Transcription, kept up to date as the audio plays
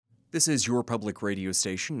This is your public radio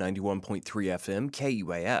station, 91.3 FM,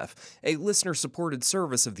 KUAF, a listener-supported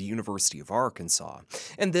service of the University of Arkansas.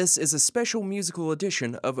 And this is a special musical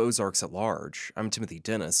edition of Ozarks at Large. I'm Timothy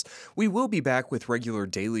Dennis. We will be back with regular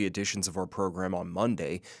daily editions of our program on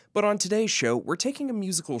Monday, but on today's show, we're taking a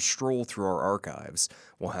musical stroll through our archives.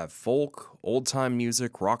 We'll have folk, old-time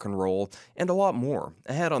music, rock and roll, and a lot more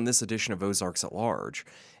ahead on this edition of Ozarks at Large.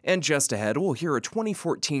 And just ahead, we'll hear a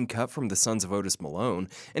 2014 cut from the Sons of Otis Malone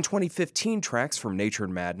and 2015 tracks from Nature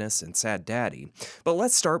and Madness and Sad Daddy. But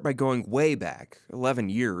let's start by going way back, 11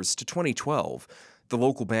 years, to 2012. The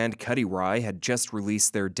local band Cuddy Rye had just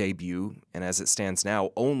released their debut, and as it stands now,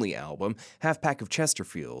 only album, Half Pack of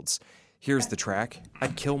Chesterfields. Here's the track,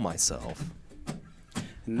 I'd Kill Myself.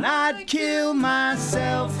 And I'd kill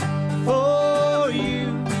myself for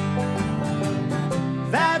you.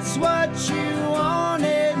 That's what you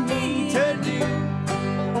wanted me to do.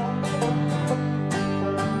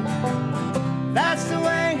 That's the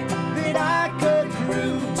way that I could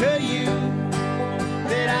prove to you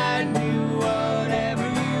that I knew whatever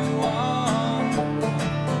you want.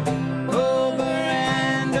 Over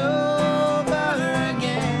and over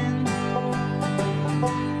again.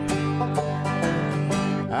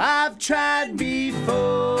 I've tried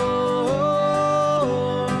before.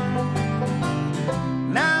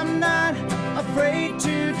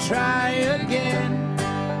 Try again.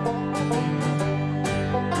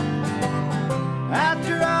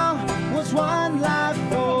 After all, was one life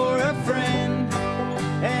for a friend,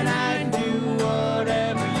 and I'd do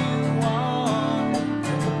whatever you want.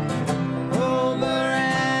 Over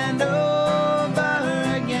and over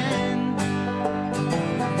again.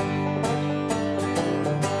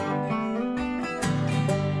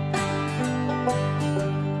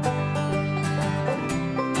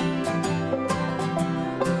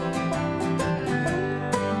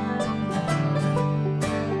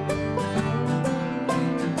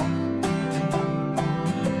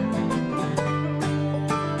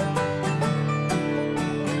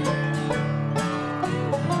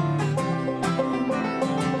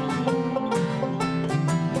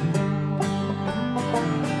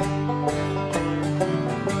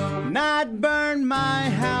 I'd burn my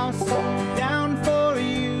house down for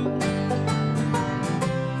you.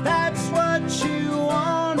 That's what you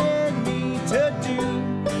wanted me to do.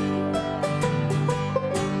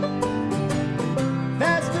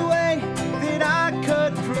 That's the way that I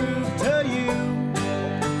could prove to you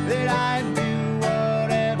that I'd do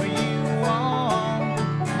whatever you want.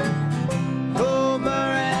 Over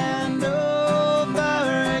and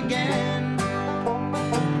over again.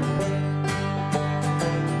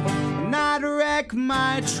 I'd wreck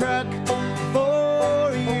my truck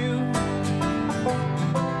for you.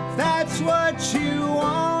 That's what you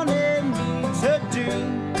wanted me to do.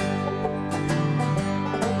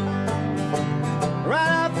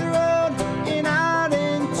 Right off the road and out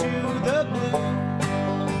into the blue.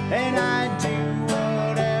 And I'd do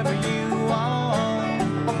whatever you want.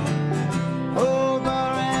 Over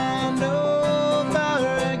and over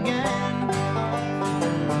again.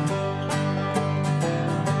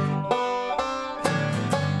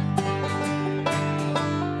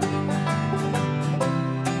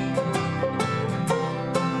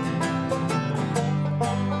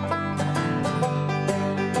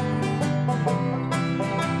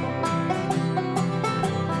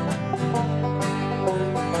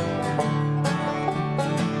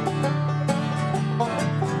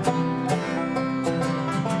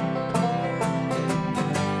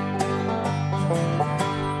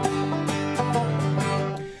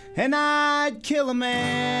 And I'd kill a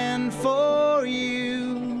man for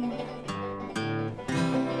you.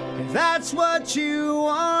 If that's what you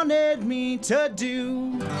wanted me to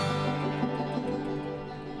do.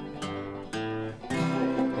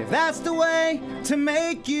 If that's the way to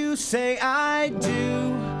make you say I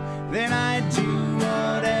do, then I do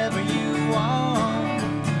whatever you want.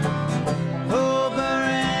 Over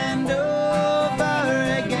and over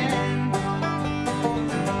again.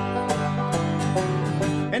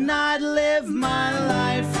 And I'd live my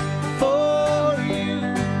life for you.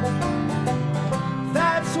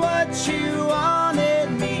 That's what you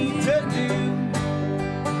wanted me to do.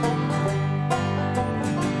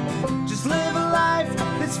 Just live a life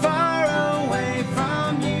that's far away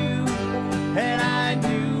from you. And I'd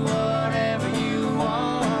do whatever you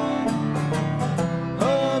want.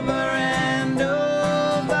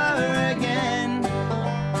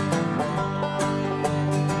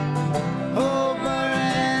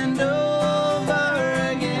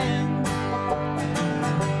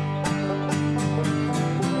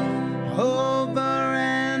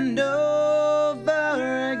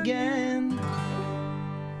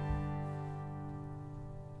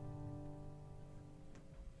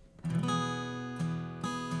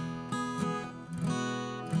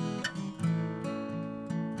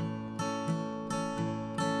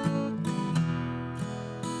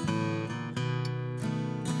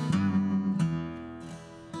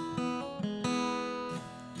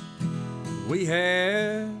 We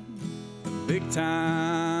had a big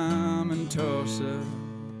time in Tulsa,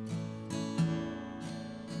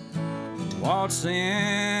 waltzing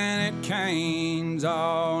at Cane's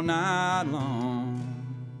all night long.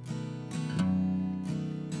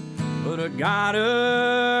 But I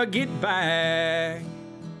gotta get back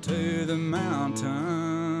to the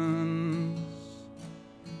mountains,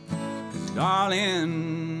 'cause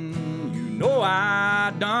darling, you know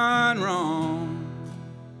I done wrong.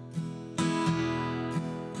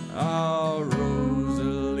 Oh,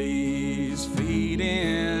 Rosalie's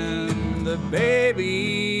feeding the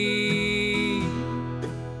baby,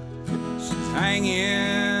 she's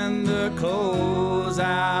hanging the clothes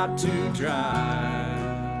out to dry.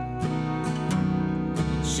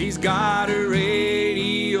 She's got a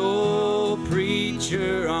radio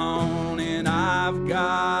preacher on, and I've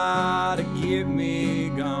got to get me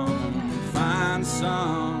gone, find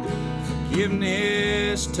some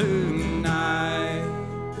forgiveness tonight.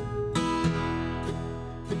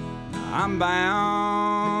 I'm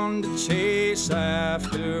bound to chase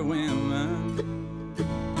after women.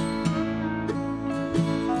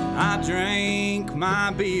 I drank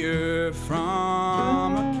my beer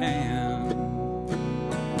from a can.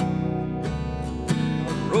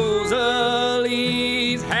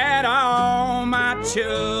 Rosalie's had all my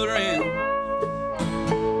children,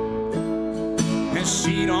 and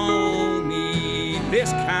she don't need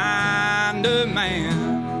this kind of man.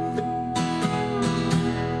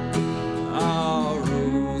 Oh,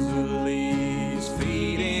 Rosalie's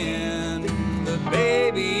feeding the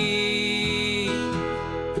baby,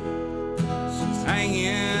 she's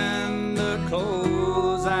hanging the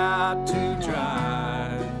clothes out to dry.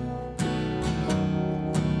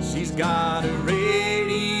 She's got a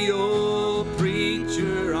radio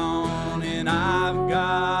preacher on, and I've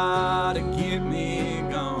got to get me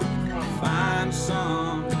gone, find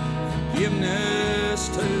some forgiveness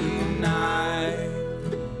tonight.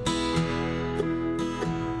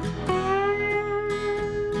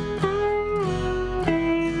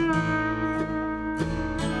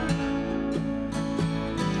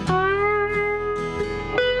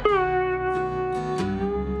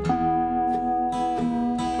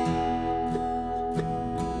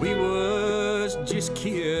 Just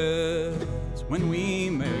kids when we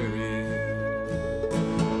married,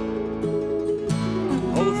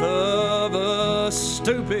 both of us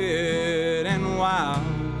stupid and wild.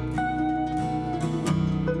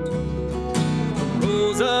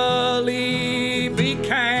 Rosalie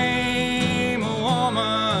became a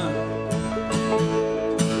woman,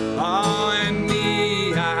 oh, and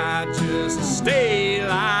me, I just stayed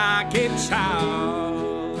like a child.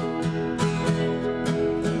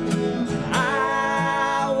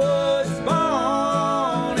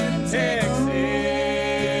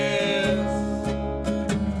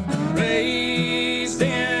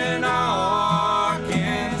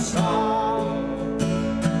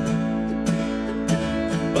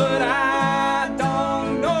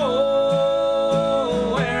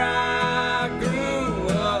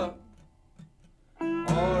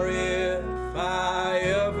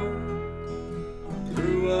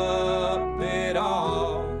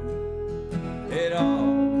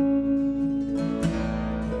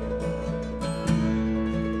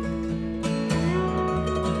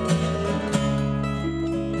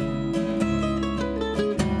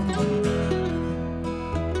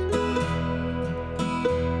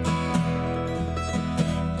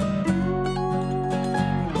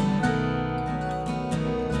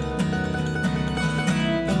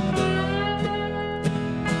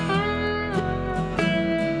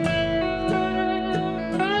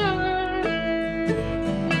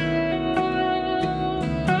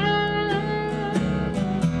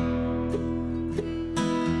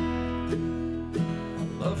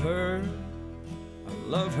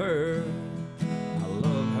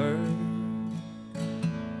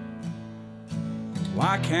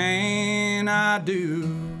 Why can't I do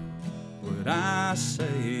what I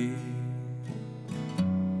say?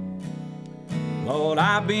 Lord,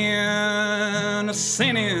 I've been a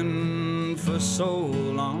sinning for so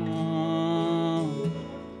long,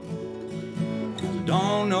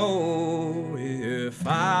 don't know if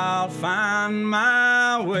I'll find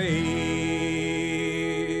my way.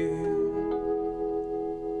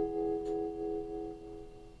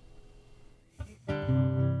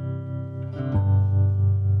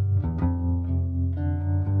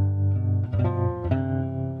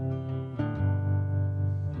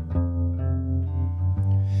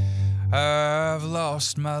 I've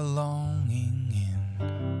lost my longing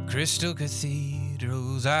in crystal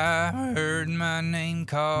cathedrals. I heard my name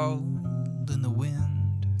called in the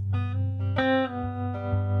wind.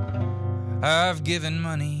 I've given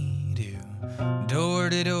money to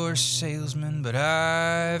door-to-door salesmen, but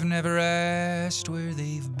I've never asked where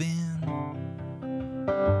they've been.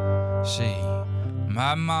 See,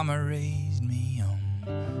 my mama raised me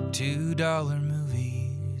on $2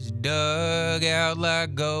 movies, dug out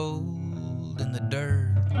like gold in the dirt.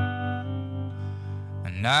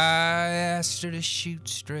 And I asked her to shoot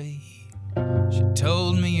straight. She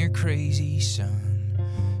told me, you're crazy, son.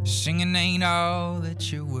 Singing ain't all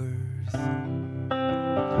that you're worth. And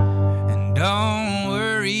don't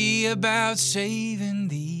worry about saving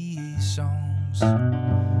these songs.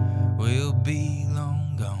 We'll be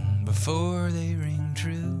long gone before they ring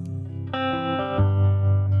true.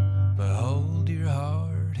 But hold your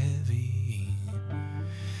heart heavy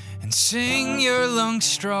and sing your lungs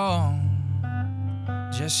strong,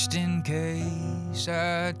 just in case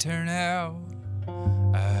I turn out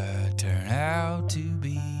to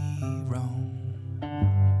be wrong.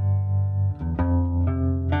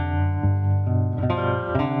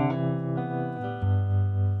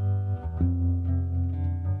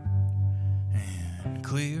 And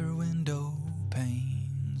clear window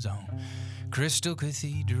panes on crystal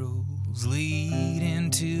cathedrals lead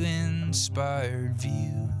into inspired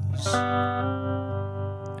views.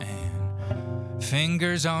 And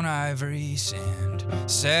fingers on ivory sand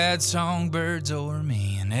sad songbirds o'er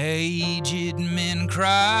me, and aged men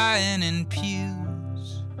crying in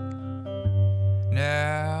pews.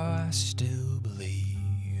 Now I still believe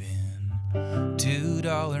in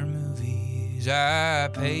 $2 movies. I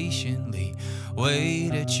patiently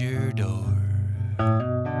wait at your door.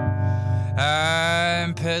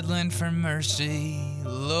 I'm peddling for mercy,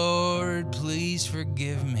 Lord, please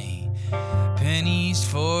forgive me. Pennies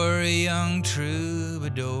for a young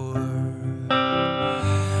troubadour.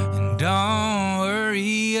 And don't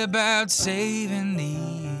worry about saving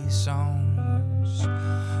these songs.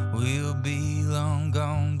 We'll be long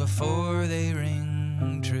gone before they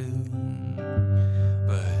ring true.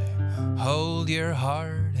 But hold your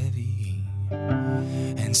heart heavy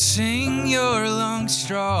and sing your lungs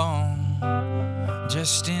strong,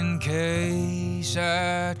 just in case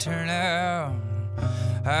I turn out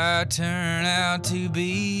to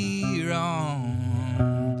be wrong.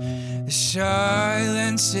 The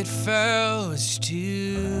silence it fell was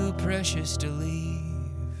too precious to leave.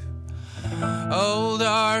 Old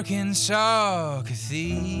Arkansas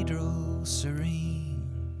cathedral serene,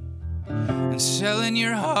 and selling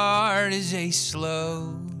your heart is a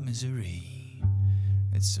slow misery.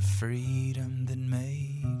 It's the freedom that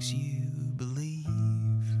makes you believe.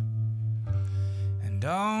 And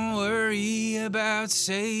don't worry about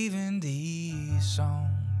saving these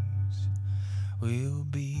songs. We'll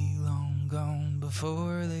be long gone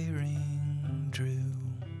before they ring true.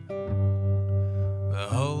 But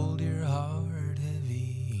hold your heart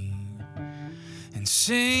heavy and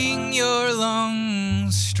sing your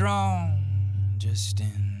lungs strong, just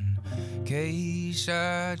in case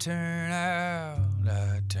I turn out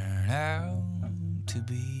to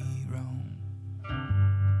be wrong.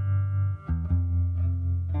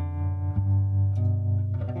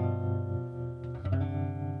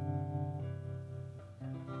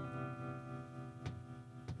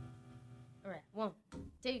 All right, 1,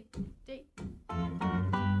 2, 3.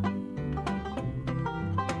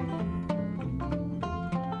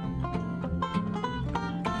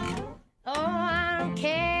 Oh, I don't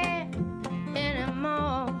care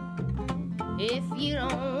anymore if you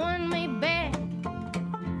don't want me back.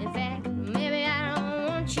 In fact, maybe I don't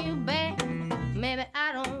want you back. Maybe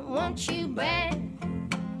I don't want you back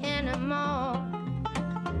anymore.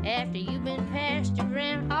 After you've been passed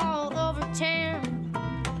around all over town.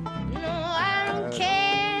 No, I don't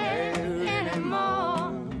care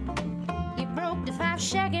anymore. You broke the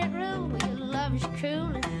 5-second rule. Your love is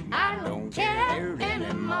cruel, and I don't care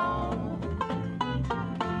anymore.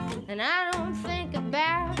 And I don't think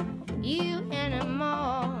about you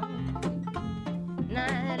anymore.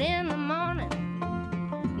 Night in the morning,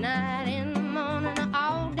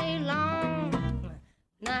 all day long.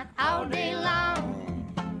 Not all day long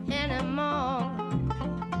anymore.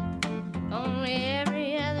 Only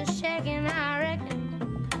every other second, I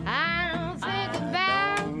reckon. I don't think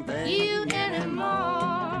about you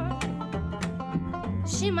anymore.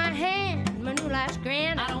 See my hand, my new life's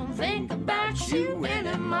grand. I don't think about you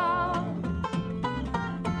anymore.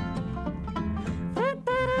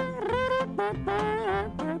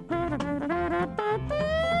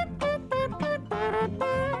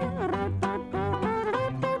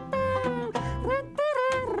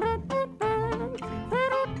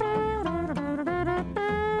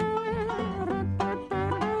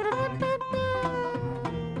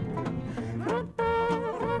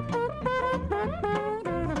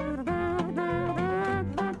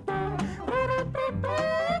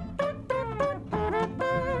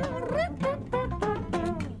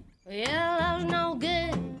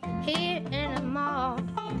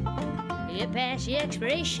 You pass the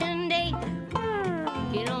expiration date.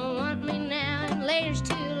 You don't want me now, and later's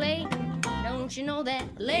too late. Don't you know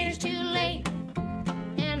that later's too late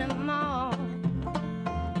anymore?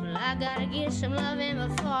 Well, I gotta get some loving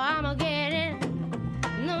before I'ma get in.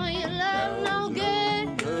 No, your love no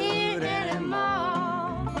good here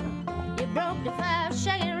anymore. You broke the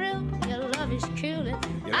 5-second rule. Your love is cooling.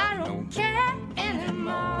 I don't care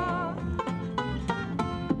anymore.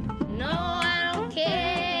 No, I don't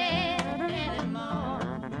care anymore.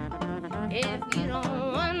 If you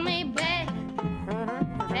don't want me back,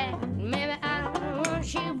 maybe I don't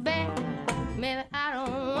want you back. Maybe I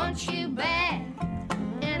don't want you back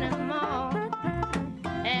anymore.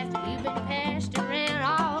 After you've been passed around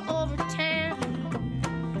all over town.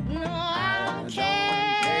 No, I don't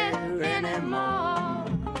care anymore.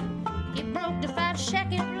 You broke the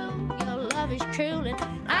 5-second rule. Your love is cruel and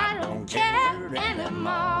I don't care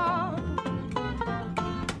anymore.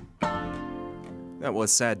 That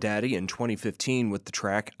was Sad Daddy in 2015 with the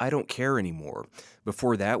track I Don't Care Anymore.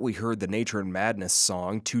 Before that, we heard the Nature and Madness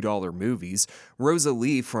song $2 Movies, Rosa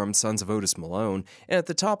Lee from Sons of Otis Malone, and at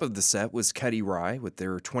the top of the set was Cuddy Rye with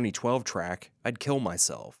their 2012 track I'd Kill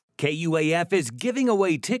Myself. KUAF is giving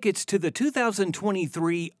away tickets to the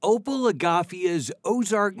 2023 Opal Agafia's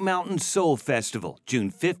Ozark Mountain Soul Festival,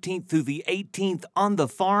 June 15th through the 18th on the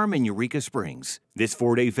farm in Eureka Springs. This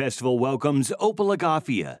 4-day festival welcomes Opal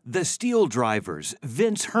Agafia, the Steel Drivers,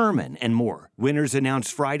 Vince Herman, and more. Winners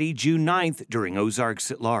announced Friday, June 9th during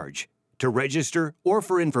Ozarks at Large. To register or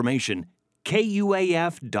for information,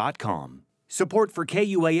 KUAF.com. Support for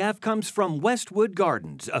KUAF comes from Westwood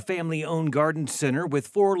Gardens, a family-owned garden center with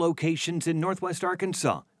 4 locations in Northwest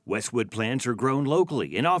Arkansas. Westwood plants are grown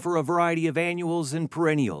locally and offer a variety of annuals and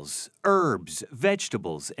perennials, herbs,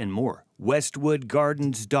 vegetables, and more.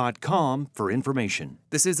 WestwoodGardens.com for information.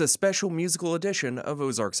 This is a special musical edition of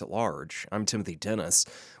Ozarks at Large. I'm Timothy Dennis.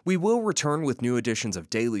 We will return with new editions of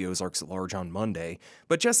Daily Ozarks at Large on Monday,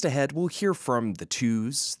 but just ahead we'll hear from The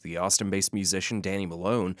Twos, the Austin-based musician Danny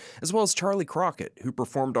Malone, as well as Charlie Crockett, who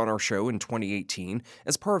performed on our show in 2018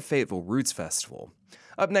 as part of Fayetteville Roots Festival.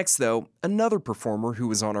 Up next, though, another performer who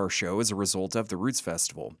was on our show as a result of the Roots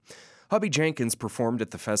Festival. Hubby Jenkins performed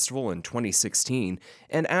at the festival in 2016,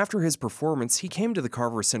 and after his performance, he came to the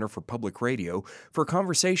Carver Center for Public Radio for a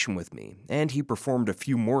conversation with me, and he performed a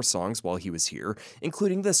few more songs while he was here,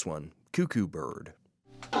 including this one, Cuckoo Bird.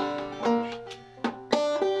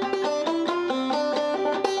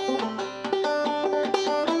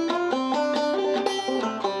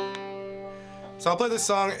 So I'll play this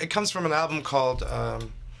song. It comes from an album called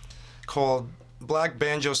Black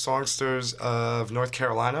Banjo Songsters of North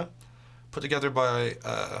Carolina, put together by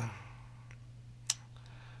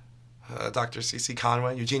Dr. C.C.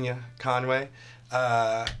 Conway, Eugenia Conway.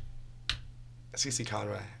 C.C.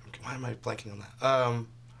 Conway. Why am I blanking on that?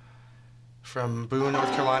 From Boone,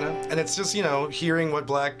 North Carolina. And it's just, hearing what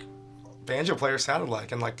black banjo players sounded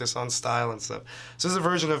like and like their song style and stuff. So this is a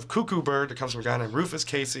version of Cuckoo Bird that comes from a guy named Rufus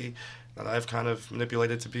Casey that I've kind of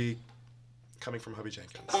manipulated to be coming from Hubby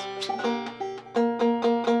Jenkins.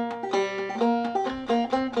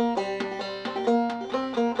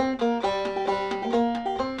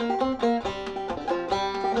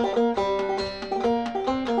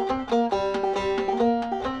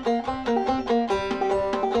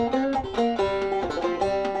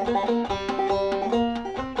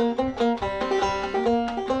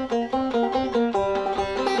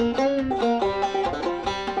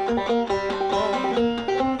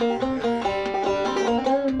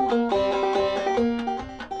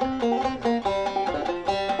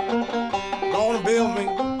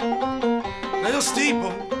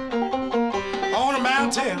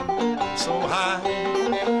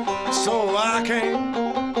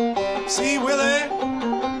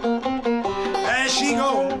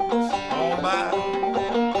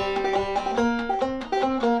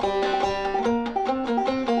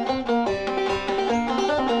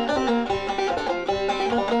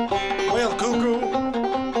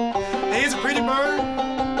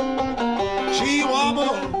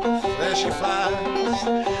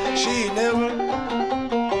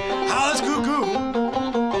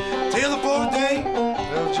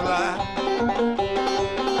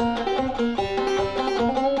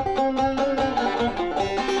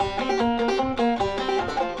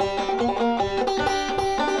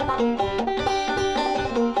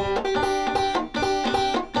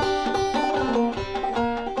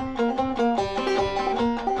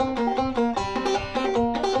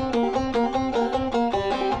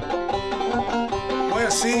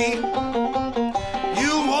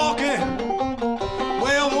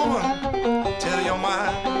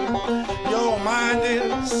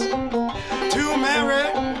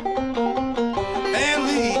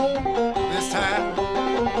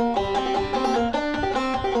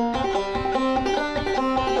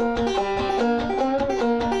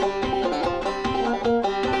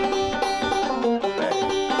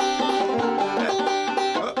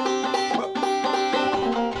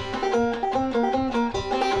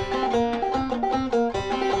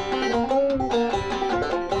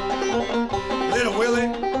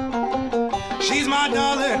 she's my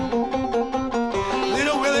darling.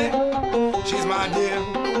 Little Willie, she's my dear.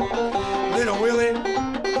 Little Willie,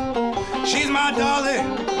 she's my darling.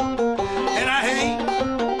 And I hate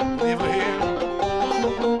to leave her here.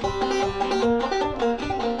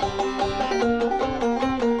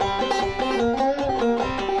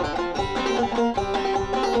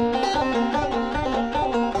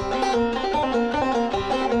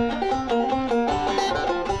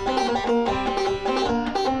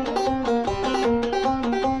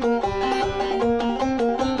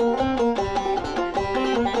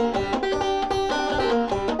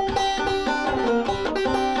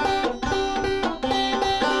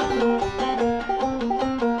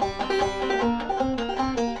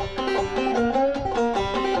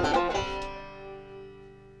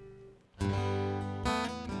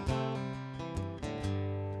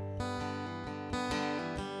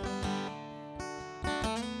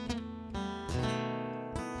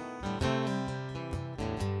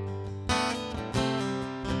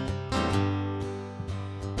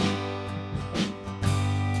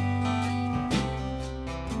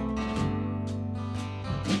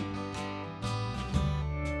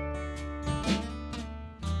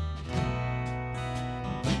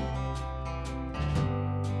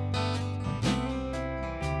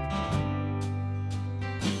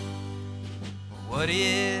 What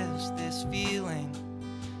is this feeling,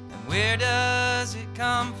 and where does it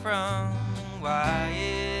come from? Why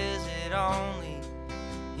is it only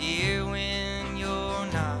here when you're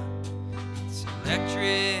not? It's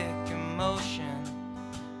electric emotion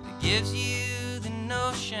that gives you the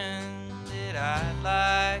notion that I'd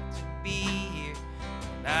like to be here,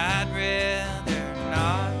 and I'd rather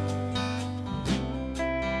not.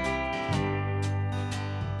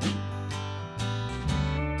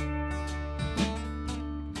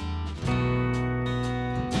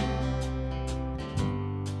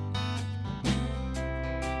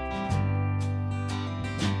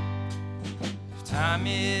 Time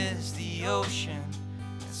is the ocean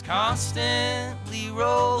that's constantly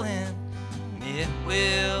rolling, and it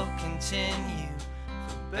will continue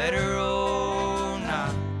for better or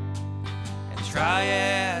not. And try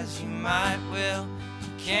as you might, well, you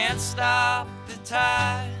can't stop the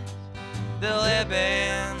tide. They'll ebb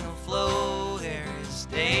and they'll flow, there is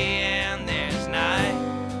day and there's night.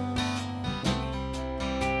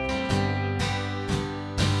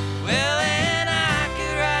 Well, and I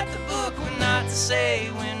could write the book what not to say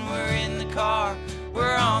when we're in the car.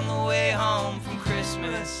 We're on the way home from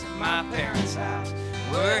Christmas at my parents' house.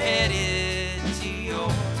 We're headed to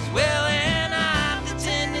yours. Well, and I've the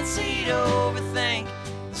tendency to overthink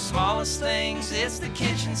the smallest things. It's the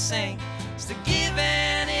kitchen sink. It's the give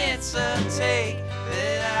and it's a take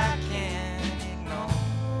that I can't ignore.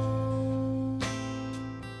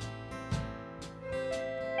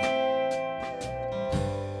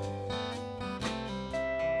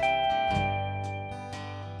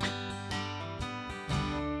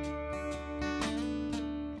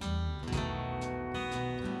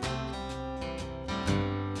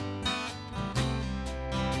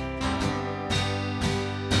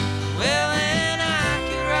 Well, and I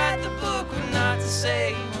could write the book what not to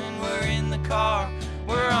say when we're in the car.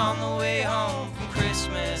 We're on the way home from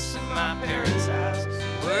Christmas at my parents' house.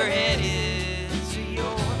 We're headed to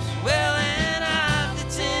yours. Well, and I've the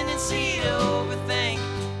tendency to overthink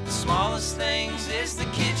the smallest things. It's the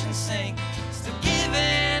kitchen sink. It's the give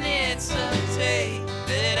and it's a take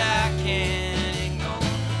that I can't ignore.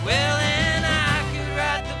 Well, and I could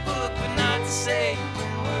write the book what not to say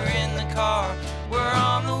when we're in the car. We're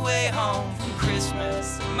on the way home from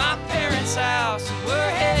Christmas at my parents' house, and we're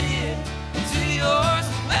headed to yours.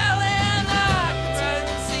 Well, and I could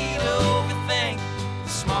tendency to overthink the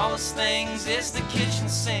smallest things. It's the kitchen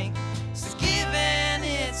sink. It's the give and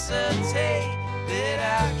it's a take that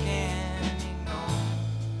I can't ignore.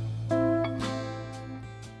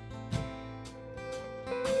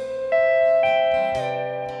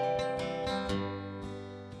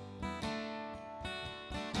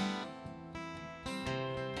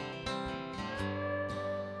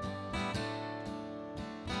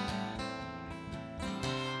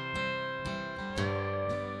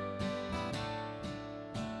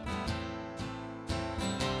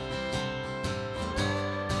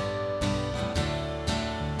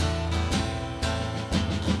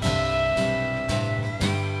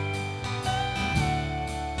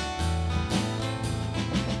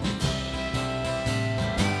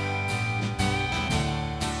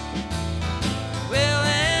 Well,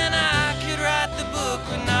 and I could write the book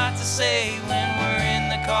what not to say when we're in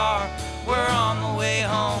the car. We're on the way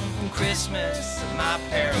home from Christmas at my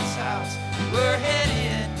parents' house. We're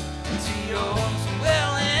headed to yours.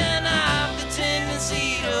 Well, and I've the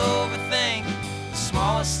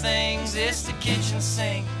to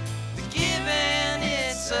sing. The give and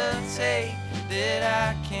it's a take that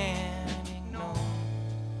I can't ignore.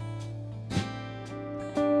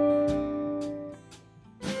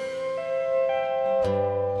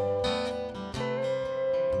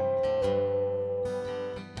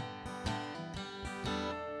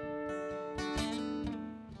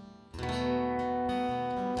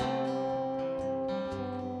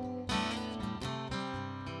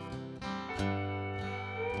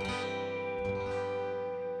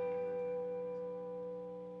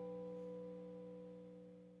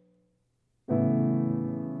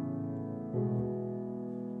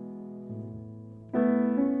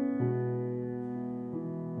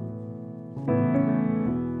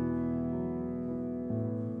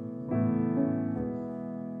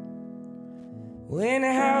 In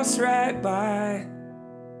a house right by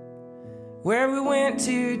where we went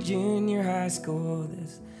to junior high school,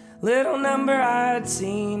 this little number I'd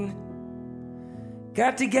seen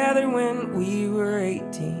got together when we were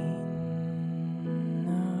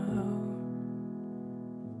 18. Oh,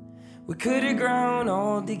 we could have grown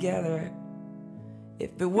old together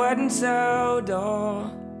if it wasn't so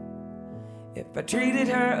dull, if I treated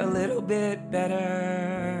her a little bit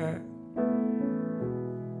better.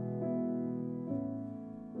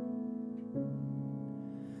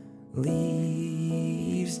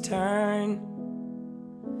 Leaves turn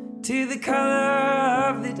to the color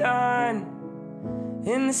of the dawn.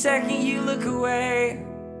 In the second you look away,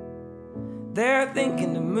 they're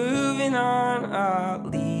thinking of moving on. Oh,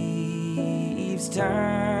 leaves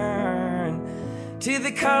turn to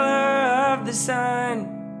the color of the sun.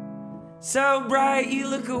 So bright you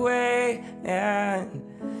look away, and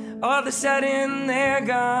all of a sudden they're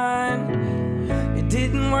gone. It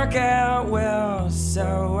didn't work out well,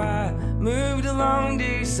 so I moved along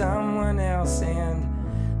to someone else. And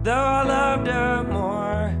though I loved her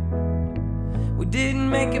more, we didn't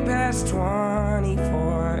make it past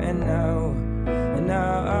 24. And no,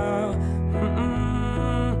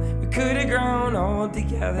 we could have grown old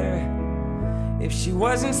together if she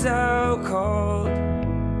wasn't so cold,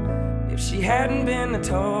 if she hadn't been a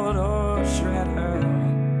total shredder.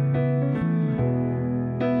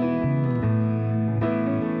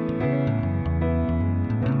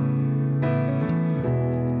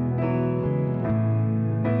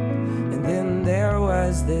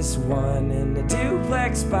 This one in a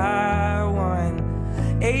duplex by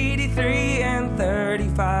 183 and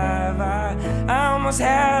 35. I almost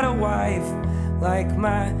had a wife like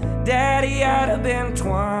my daddy. I'd have been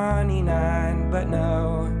 29, but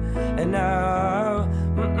no,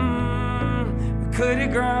 we could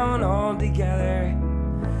have grown old together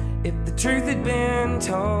if the truth had been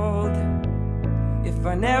told, if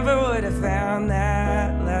I never would have found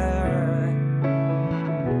that letter.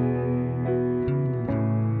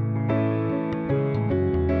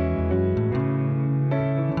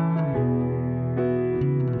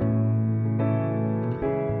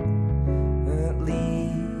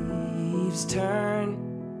 Turn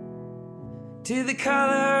to the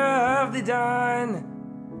color of the dawn.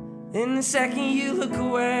 In the second you look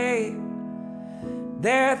away,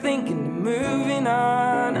 they're thinking of moving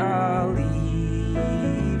on. All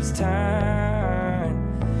leaves turn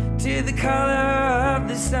to the color of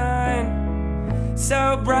the sun.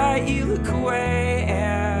 So bright you look away,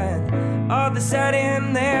 and all of a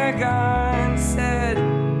sudden they're gone. Said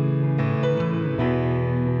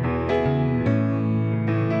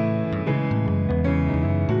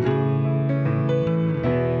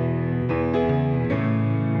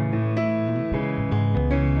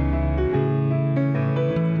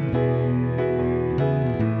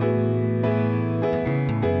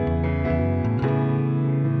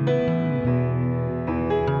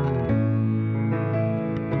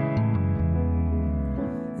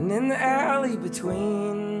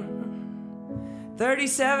between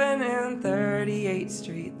 37 and 38th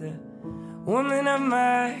Street, the woman of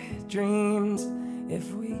my dreams.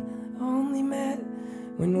 If we only met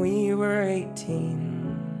when we were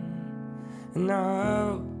 18.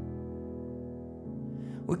 No,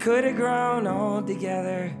 we could have grown old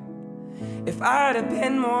together if I'd have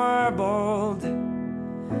been more bold,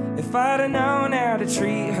 if I'd have known how to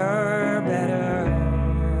treat her better.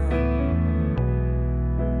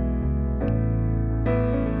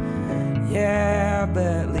 Yeah,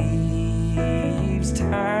 but leaves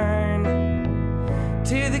turn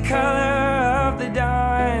to the color of the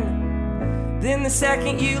dawn. Then the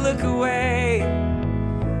second you look away,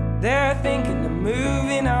 they're thinking of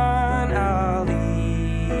moving on. All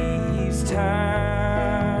leaves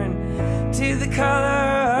turn to the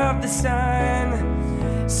color of the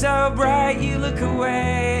sun. So bright you look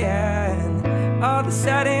away, and all of a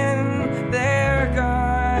sudden they're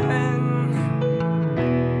gone.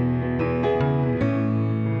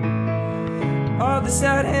 All of a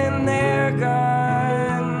sudden they're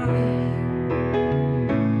gone.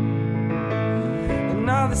 And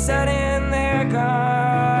all of a sudden they're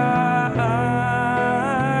gone.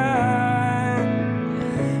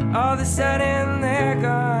 All of a sudden they're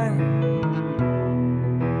gone.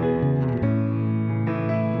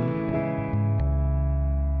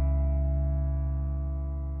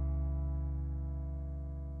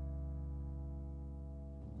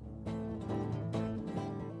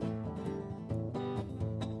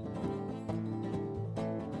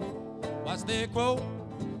 Watch they grow,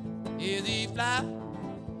 as he fly.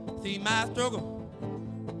 See my struggle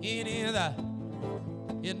in his eye.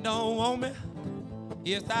 You don't want me,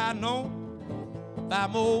 yes I know.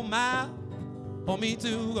 5 more miles for me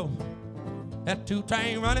to go. That 2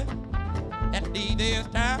 train running, at this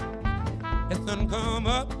time. As sun come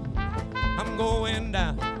up, I'm going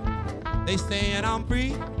down. They saying I'm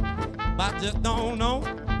free, but I just don't know.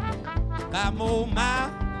 5 more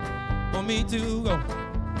miles for me to go.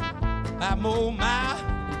 5 more miles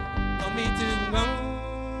for me to go.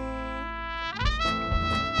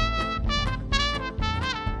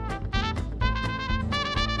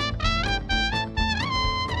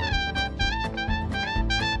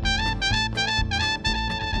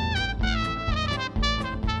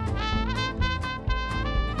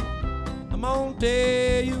 I'm gonna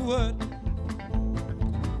tell you what,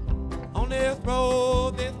 on this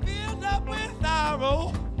road that's filled up with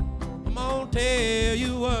sorrow, I'm gonna tell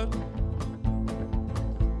you what,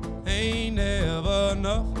 ain't never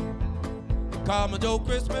enough. Call me Joe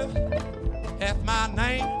Christmas, that's my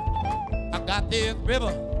name. I got this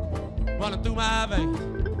river running through my veins.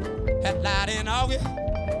 That light in August,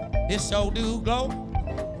 it sure do glow.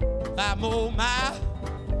 5 more miles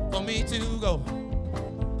for me to go.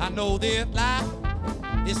 I know this life,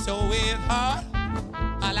 it so is hard.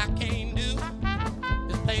 All I can do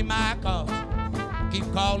is play my cards.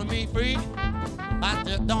 Keep calling me free, I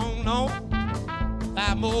just don't know.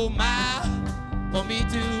 5 more miles for me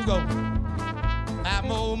to go. 5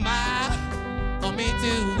 more miles for me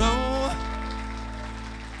to go.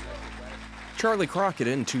 Charlie Crockett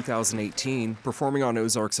in 2018, performing on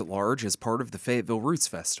Ozarks at Large as part of the Fayetteville Roots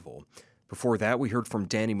Festival. Before that, we heard from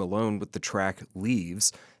Danny Malone with the track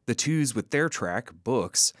Leaves, the Twos with their track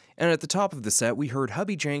Books, and at the top of the set, we heard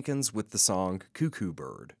Hubby Jenkins with the song Cuckoo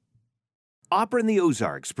Bird. Opera in the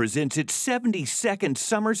Ozarks presents its 72nd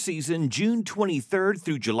summer season, June 23rd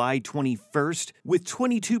through July 21st, with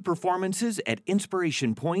 22 performances at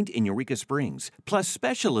Inspiration Point in Eureka Springs, plus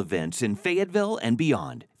special events in Fayetteville and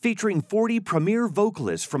beyond. Featuring 40 premier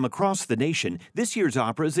vocalists from across the nation, this year's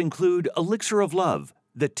operas include Elixir of Love,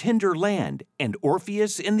 The Tender Land, and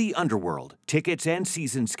Orpheus in the Underworld. Tickets and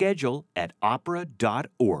season schedule at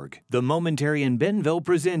opera.org. The Momentary in Bentonville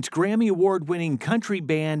presents Grammy Award-winning country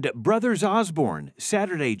band Brothers Osborne,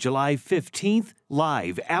 Saturday, July 15th,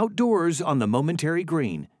 live outdoors on the Momentary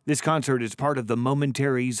Green. This concert is part of the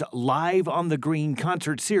Momentary's Live on the Green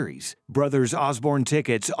concert series. Brothers Osborne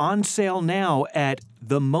tickets on sale now at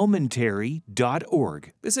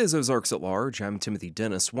themomentary.org. This is Ozarks at Large. I'm Timothy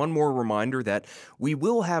Dennis. One more reminder that we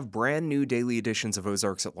will have brand new daily editions of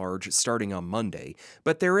Ozarks at Large starting on Monday,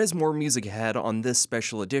 but there is more music ahead on this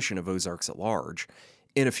special edition of Ozarks at Large.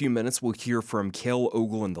 In a few minutes, we'll hear from Cale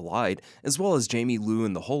Ogle and the Light, as well as Jamie Liu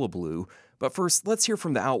and the Hullabaloo. But first, let's hear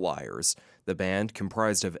from the Outliers. The band,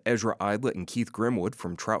 comprised of Ezra Idlett and Keith Grimwood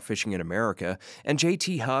from Trout Fishing in America, and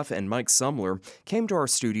J.T. Huff and Mike Sumler, came to our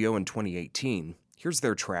studio in 2018. Here's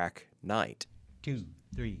their track, Night. 2,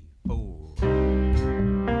 3, 4.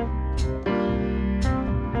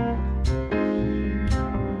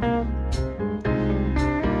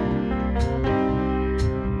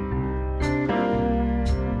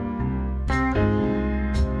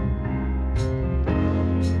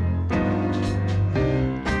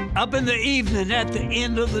 Up in the evening at the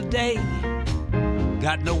end of the day,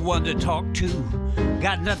 got no one to talk to,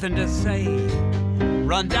 got nothing to say.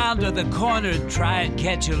 Run down to the corner and try and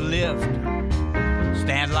catch a lift.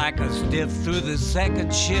 Stand like a stiff through the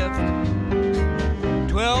second shift.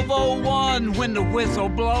 12:01 when the whistle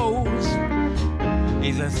blows.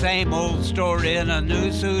 He's the same old story in a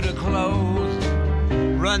new suit of clothes.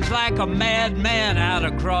 Runs like a madman out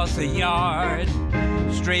across the yard,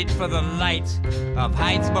 straight for the lights of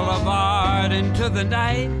Heights Boulevard into the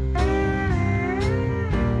night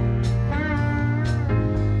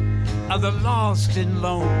of the lost and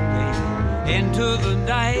lonely, into the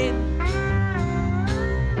night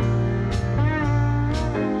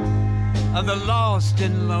of the lost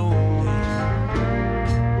and lonely.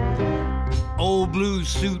 old blue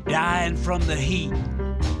suit dying from the heat,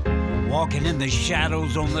 walking in the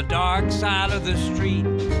shadows on the dark side of the street.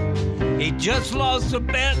 He just lost a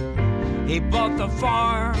bet, he bought the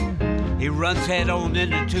farm. He runs head on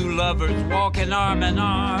into two lovers walking arm in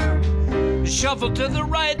arm. Shuffle to the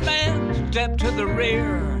right, man, step to the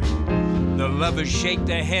rear. The lovers shake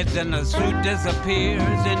their heads and the suit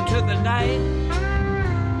disappears into the night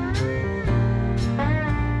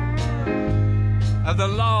of the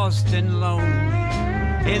lost and lonely.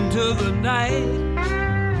 Into the night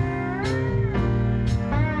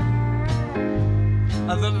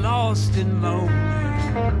of the lost and lonely.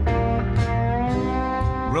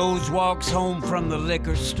 Rose walks home from the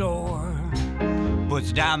liquor store,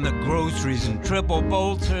 puts down the groceries and triple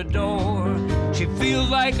bolts her door. She feels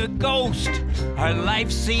like a ghost, her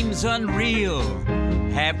life seems unreal.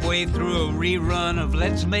 Halfway through a rerun of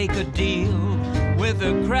Let's Make a Deal, with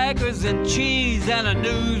the crackers and cheese and a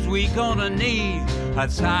news we gonna need. A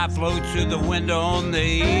sigh floats through the window on the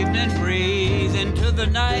evening breeze. Into the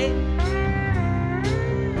night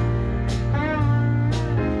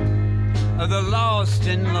of the lost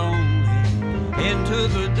and lonely. Into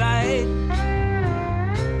the night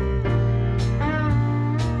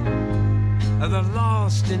of the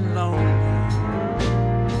lost and lonely.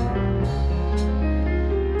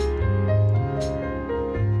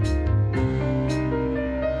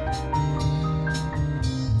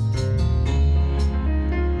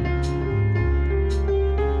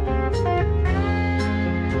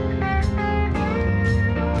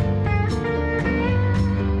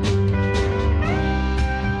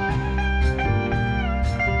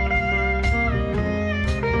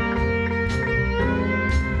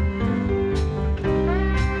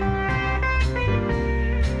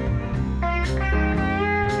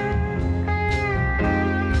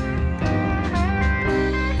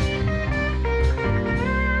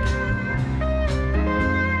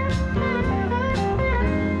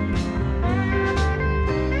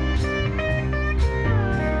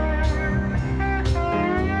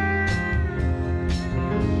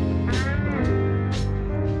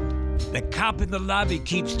 In the lobby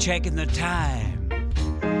keeps checking the time.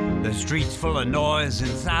 The street's full of noise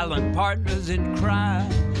and silent partners in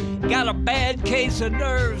crime. Got a bad case of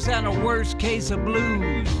nerves and a worse case of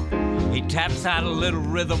blues. He taps out a little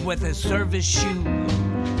rhythm with his service shoe.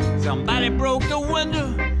 Somebody broke the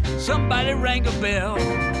window, somebody rang a bell.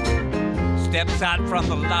 Steps out from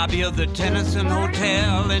the lobby of the Tennyson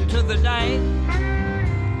Hotel into the night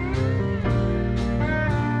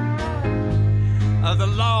of the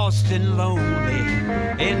lost and lonely.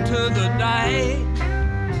 Into the night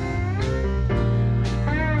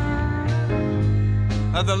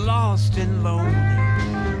of the lost and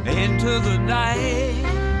lonely. Into the night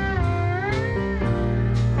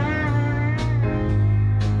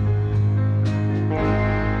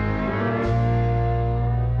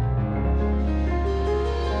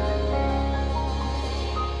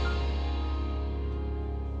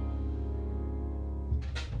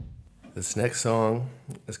This next song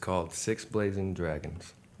is called Six Blazing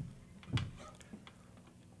Dragons.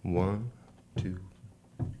 1, 2.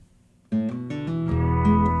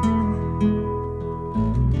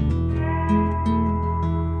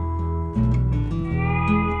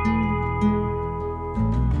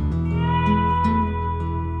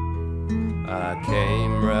 I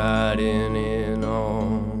came riding in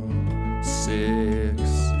on 6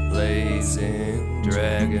 blazing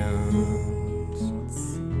dragons.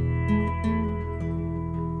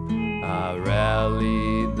 I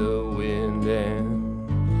rallied the wind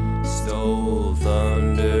and stole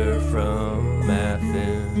thunder from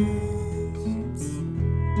Athens.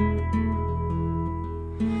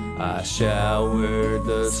 I showered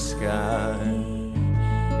the sky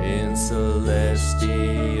in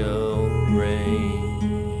celestial rain.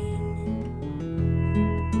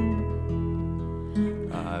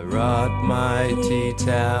 I wrought mighty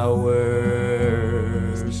towers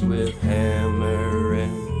with hammer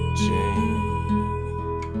and chain.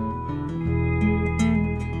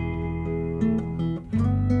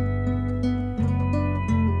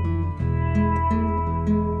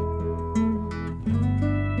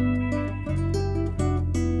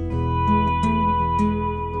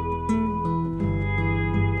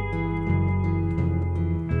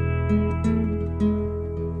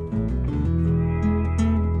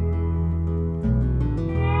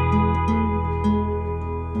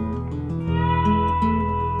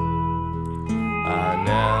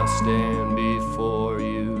 Stand before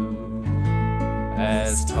you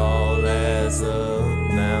as tall as a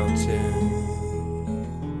mountain.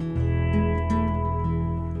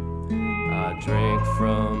 I drink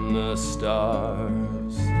from the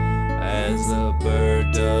stars as a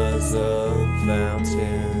bird does a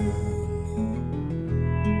fountain.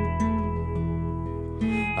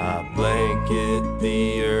 I blanket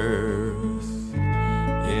the earth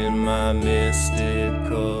in my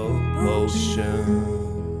mystical potion.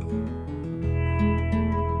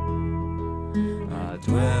 I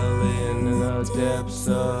dwell in the depths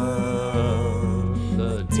of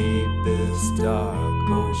the deepest dark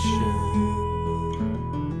ocean.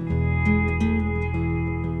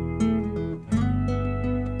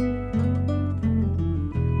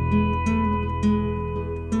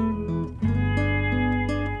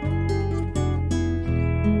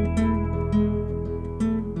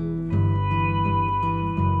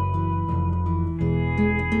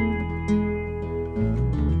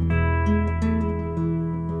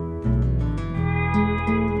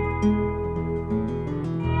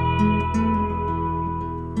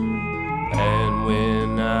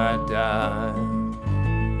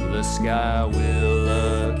 The sky will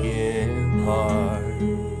again part,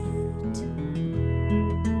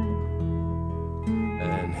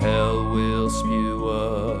 and hell will spew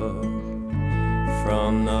up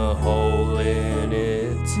from the hole in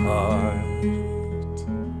its heart,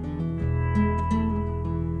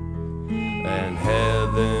 and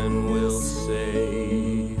heaven will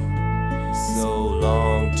say so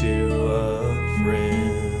long to a friend.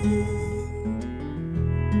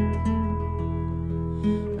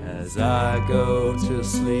 As I go to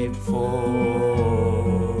sleep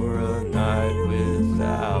for a night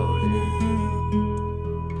without end.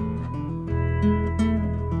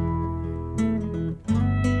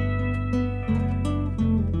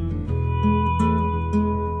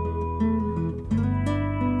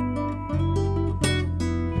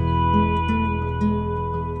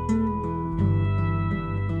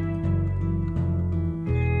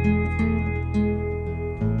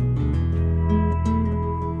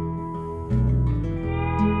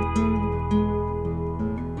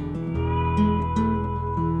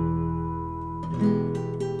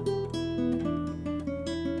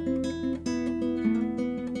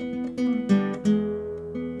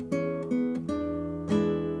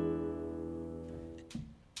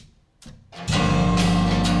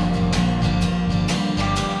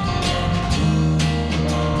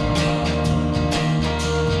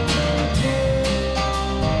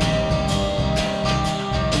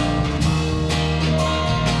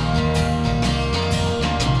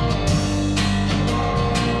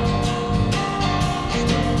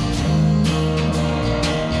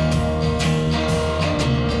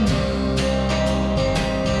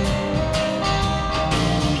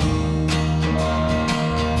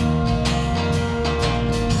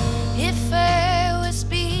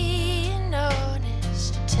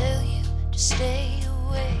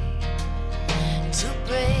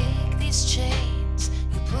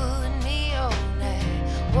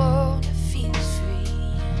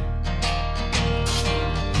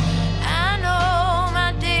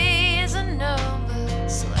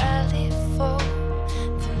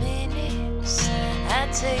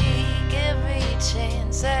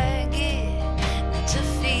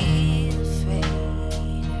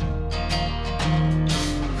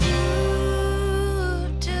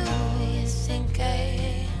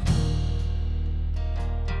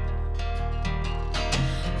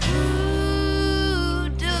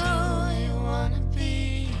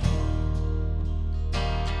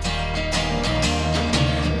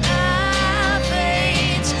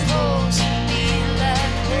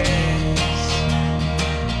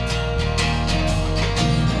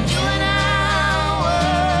 You and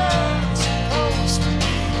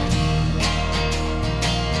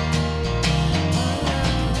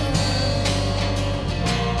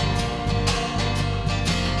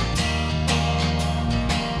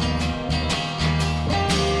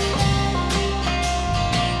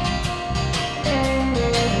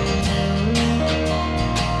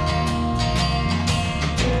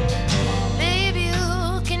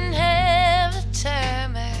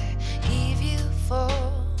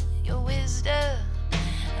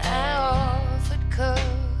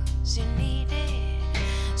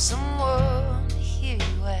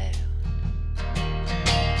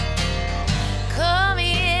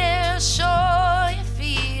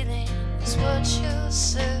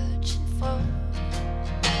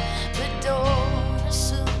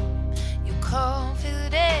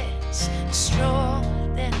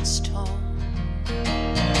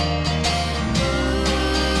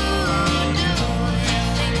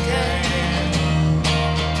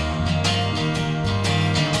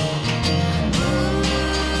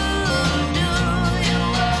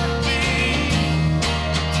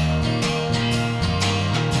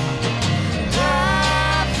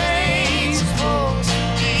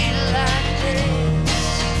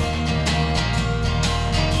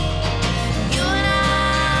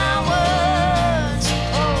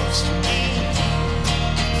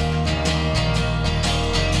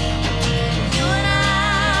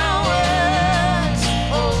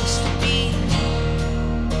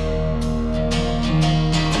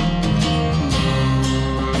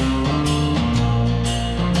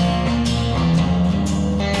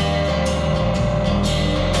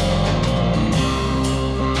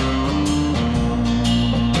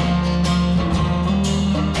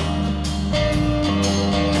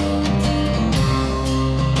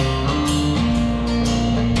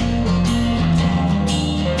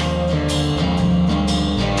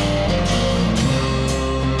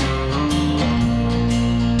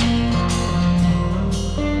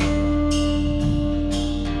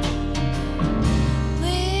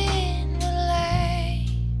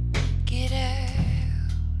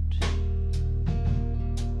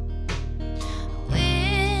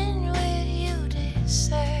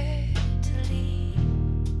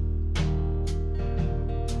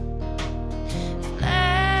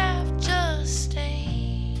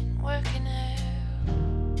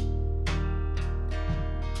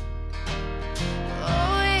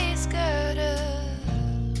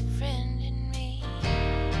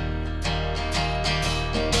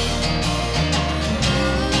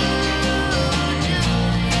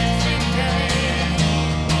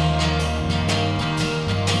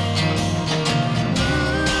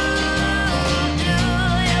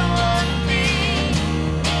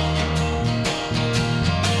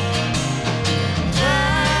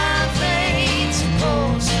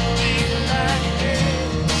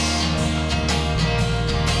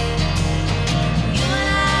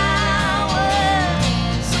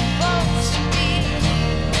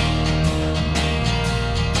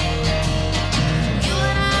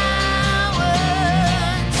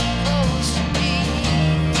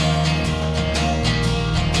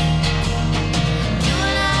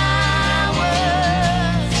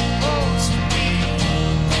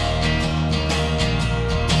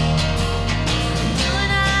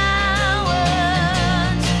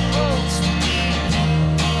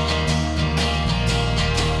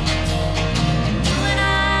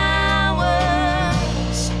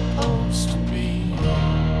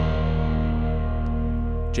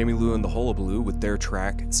Jamie Lou and the Hullabaloo with their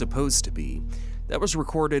track, Supposed to Be. That was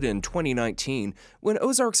recorded in 2019 when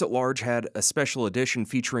Ozarks at Large had a special edition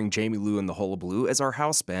featuring Jamie Lou and the Hullabaloo as our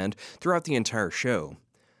house band throughout the entire show.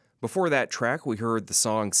 Before that track, we heard the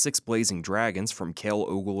song Six Blazing Dragons from Cale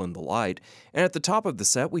Ogle and the Light, and at the top of the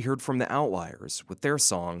set, we heard from the Outliers with their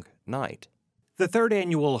song, Night. The third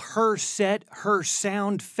annual Her Set, Her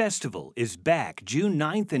Sound Festival is back June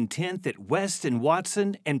 9th and 10th at West and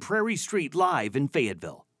Watson and Prairie Street Live in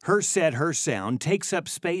Fayetteville. Her Set, Her Sound takes up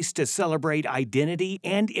space to celebrate identity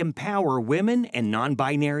and empower women and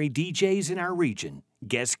non-binary DJs in our region.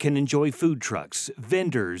 Guests can enjoy food trucks,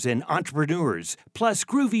 vendors, and entrepreneurs, plus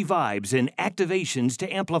groovy vibes and activations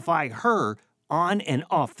to amplify her on and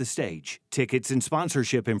off the stage. Tickets and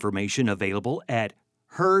sponsorship information available at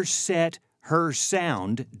hersound.com.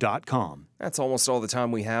 That's almost all the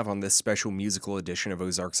time we have on this special musical edition of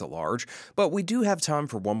Ozarks at Large, but we do have time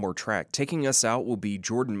for one more track. Taking us out will be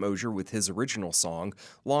Jordan Mosier with his original song,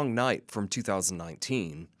 Long Night, from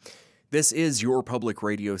 2019. This is your public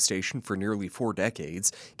radio station for nearly 4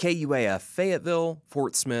 decades, KUAF Fayetteville,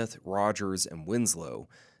 Fort Smith, Rogers, and Winslow.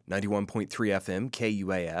 91.3 FM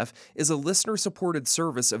KUAF is a listener-supported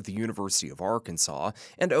service of the University of Arkansas,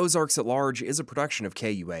 and Ozarks at Large is a production of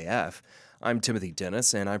KUAF. I'm Timothy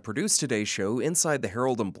Dennis, and I produce today's show inside the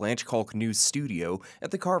Harold and Blanche Kalk News Studio at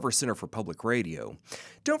the Carver Center for Public Radio.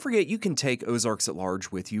 Don't forget you can take Ozarks at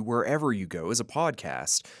Large with you wherever you go as a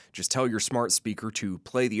podcast. Just tell your smart speaker to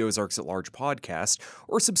play the Ozarks at Large podcast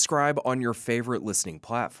or subscribe on your favorite listening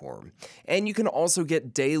platform. And you can also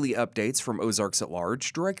get daily updates from Ozarks at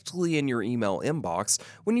Large directly in your email inbox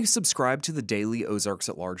when you subscribe to the daily Ozarks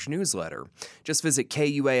at Large newsletter. Just visit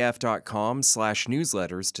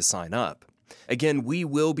kuaf.com/newsletters to sign up. Again, we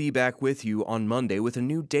will be back with you on Monday with a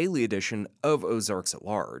new daily edition of Ozarks at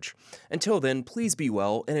Large. Until then, please be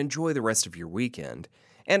well and enjoy the rest of your weekend.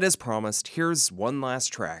 And as promised, here's one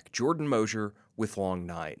last track, Jordan Mosier with Long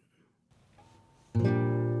Night.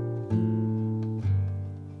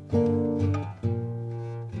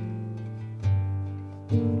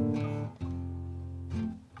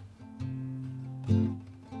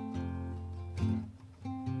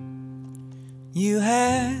 You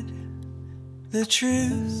had the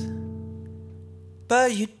truth,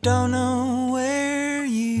 but you don't know where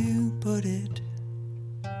you put it.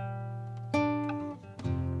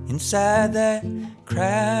 Inside that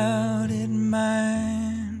crowded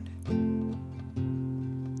mind,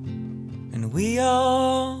 and we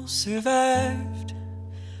all survived,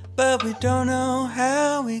 but we don't know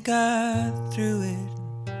how we got through it.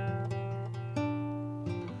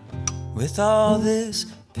 With all this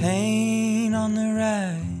pain on the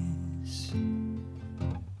rise,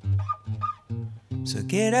 so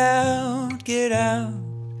get out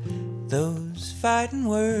those fighting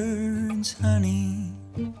words, honey.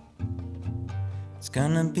 It's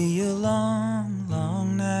gonna be a long,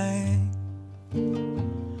 long night.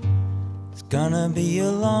 It's gonna be a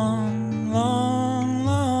long, long,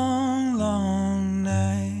 long, long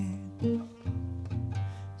night.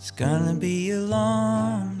 It's gonna be a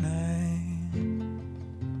long night.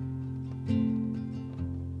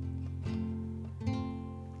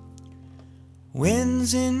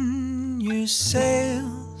 Wind's in your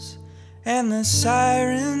sails, and the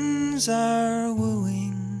sirens are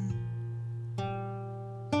wooing,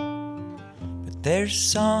 but their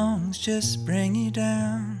songs just bring you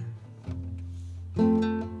down.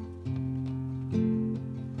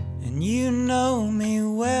 And you know me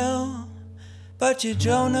well, but you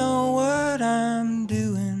don't know what I'm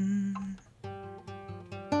doing,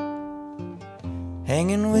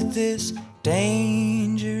 hanging with this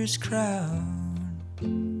dangerous crowd.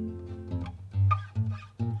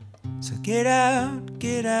 So get out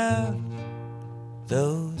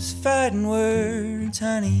those fighting words,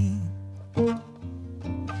 honey.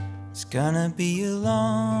 It's gonna be a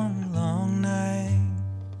long, long night.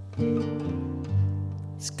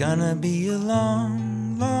 It's gonna be a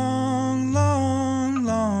long, long, long,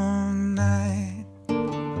 long night.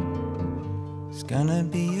 It's gonna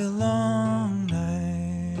be a long night.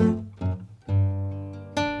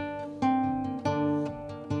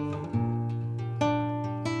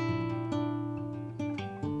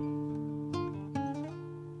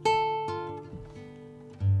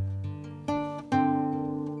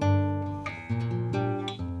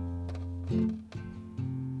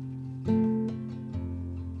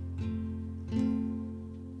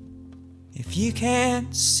 If you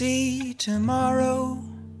can't see tomorrow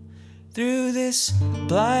through this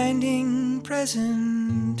blinding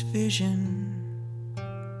present vision,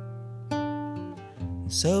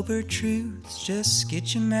 sober truths just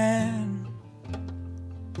get you mad.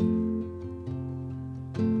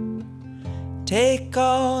 Take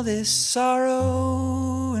all this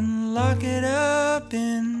sorrow and lock it up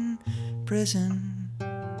in prison.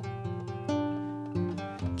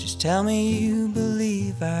 Just tell me you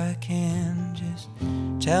believe I can. Just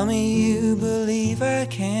tell me you believe I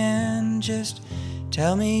can. Just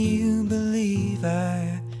tell me you believe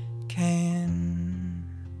I